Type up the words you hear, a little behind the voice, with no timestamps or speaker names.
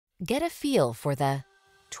Get a feel for the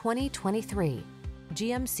 2023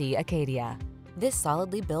 GMC Acadia. This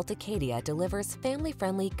solidly built Acadia delivers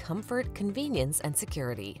family-friendly comfort, convenience, and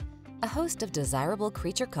security. A host of desirable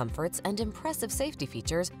creature comforts and impressive safety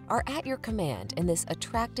features are at your command in this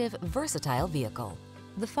attractive, versatile vehicle.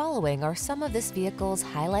 The following are some of this vehicle's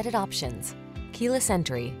highlighted options: keyless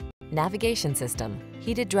entry, navigation system,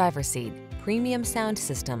 heated driver's seat, premium sound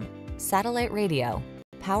system, satellite radio,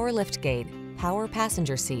 power liftgate, power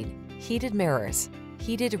passenger seat, heated mirrors,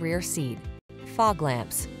 heated rear seat, fog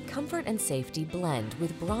lamps. Comfort and safety blend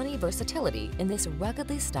with brawny versatility in this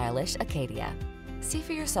ruggedly stylish Acadia. See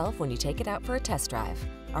for yourself when you take it out for a test drive.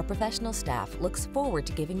 Our professional staff looks forward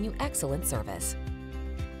to giving you excellent service.